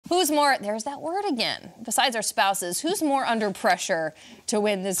Who's more, there's that word again, besides our spouses, who's more under pressure to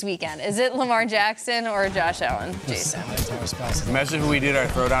win this weekend? Is it Lamar Jackson or Josh Allen, Jason? Imagine if we did our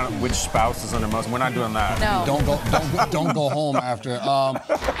throwdown, which spouse is under most. We're not doing that. No. Don't go home after.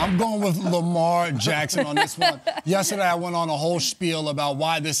 I'm going with Lamar Jackson on this one. Yesterday, I went on a whole spiel about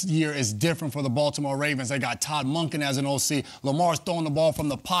why this year is different for the Baltimore Ravens. They got Todd Monken as an OC. Lamar's throwing the ball from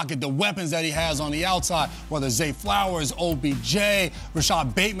the pocket. The weapons that he has on the outside, whether Zay Flowers, OBJ,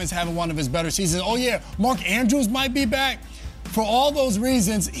 Rashad Bateman's having one of his better seasons. Oh, yeah, Mark Andrews might be back. For all those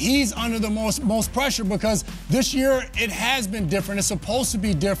reasons, he's under the most pressure because this year it has been different. It's supposed to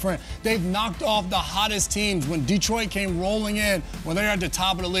be different. They've knocked off the hottest teams. When Detroit came rolling in, when they were at the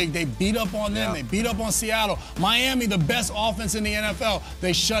top of the league, they beat up on them. Yeah. They beat up on Seattle. Miami, the best offense in the NFL,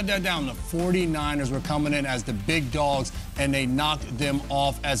 they shut that down. The 49ers were coming in as the big dogs, and they knocked them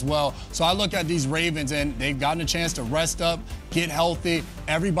off as well. So I look at these Ravens, and they've gotten a chance to rest up, get healthy.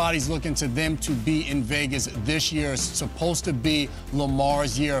 Everybody's looking to them to be in Vegas this year. It's supposed to be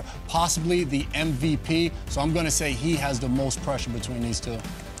Lamar's year, possibly the MVP. So I'm going to say he has the most pressure between these two.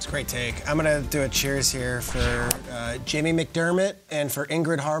 It's a great take. I'm going to do a cheers here for Jamie McDermott and for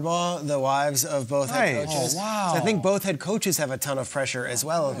Ingrid Harbaugh, the wives of both head coaches. Oh, wow. So I think both head coaches have a ton of pressure as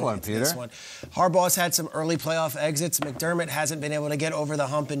well. Come on, Peter. This one. Harbaugh's had some early playoff exits. McDermott hasn't been able to get over the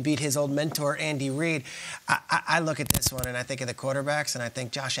hump and beat his old mentor, Andy Reid. I look at this one and I think of the quarterbacks, and I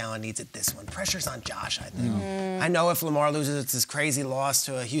think Josh Allen needs it this one. Pressure's on Josh, I think. I know if Lamar loses, it's this crazy loss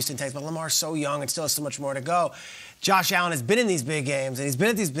to a Houston Texans, but Lamar's so young and still has so much more to go. Josh Allen has been in these big games, and he's been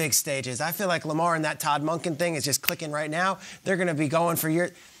at these big stages. I feel like Lamar and that Todd Monken thing is just clicking right now. They're going to be going for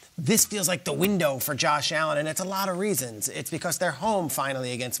years. This feels like the window for Josh Allen, and it's a lot of reasons. It's because they're home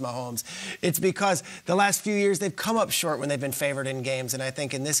finally against Mahomes. It's because the last few years they've come up short when they've been favored in games, and I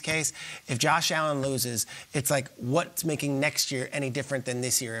think in this case, if Josh Allen loses, it's like what's making next year any different than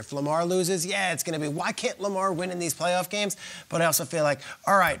this year? If Lamar loses, yeah, it's going to be, why can't Lamar win in these playoff games? But I also feel like,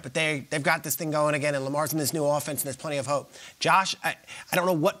 all right, but they've got this thing going again, and Lamar's in this new offense, and there's plenty of hope. Josh, I don't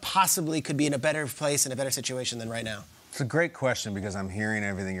know what possibly could be in a better place, in a better situation than right now. It's a great question because I'm hearing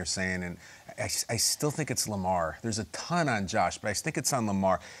everything you're saying, and I still think it's Lamar. There's a ton on Josh, but I think it's on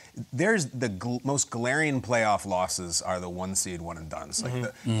Lamar. There's the most glaring playoff losses are the one seed, one and dones.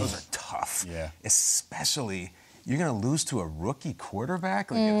 Like those are tough. Yeah. Especially, you're going to lose to a rookie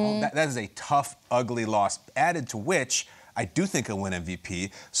quarterback. Like, that is a tough, ugly loss. Added to which, I do think he'll win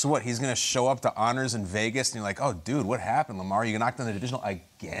MVP. So what, he's going to show up to honors in Vegas, and you're like, oh, dude, what happened, Lamar? You knocked on the divisional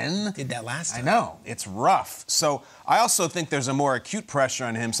again? Did that last time. I know. It's rough. So I also think there's a more acute pressure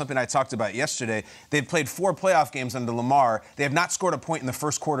on him, something I talked about yesterday. They've played 4 playoff games under Lamar. They have not scored a point in the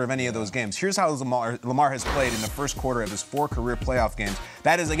first quarter of any of those games. Here's how Lamar has played in the first quarter of his 4 career playoff games.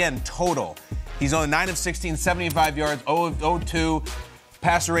 That is, again, total. He's on 9 of 16, 75 yards, 0 of 2.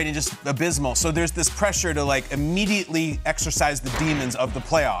 Passer rating just abysmal. So there's this pressure to like immediately exercise the demons of the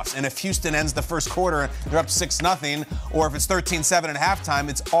playoffs. And if Houston ends the first quarter, they're up 6-0, or if it's 13-7 at halftime,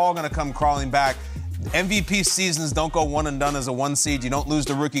 it's all going to come crawling back. MVP seasons don't go one and done as a 1 seed. You don't lose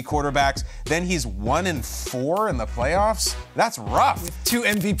to rookie quarterbacks. Then he's 1-4 in the playoffs. That's rough. 2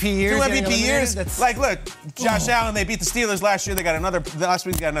 MVP years. 2 MVP years. Like, look, Josh Allen, they beat the Steelers last year. Last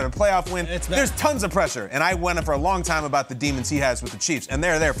week they got another playoff win. There's tons of pressure. And I went for a long time about the demons he has with the Chiefs. And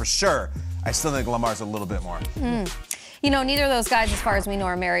they're there for sure. I still think Lamar's a little bit more. You know, neither of those guys, as far as we know,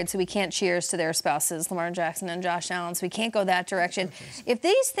 are married, so we can't cheers to their spouses, Lamar Jackson and Josh Allen, so we can't go that direction. If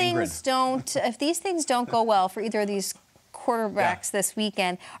these things don't go well for either of these quarterbacks this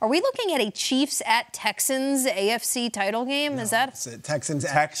weekend, are we looking at a Chiefs at Texans AFC title game? No, is that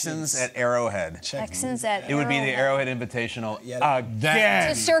Texans at Arrowhead? Texans at It would be the Arrowhead Invitational again.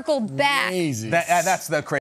 To circle back. Crazy. That's the crazy.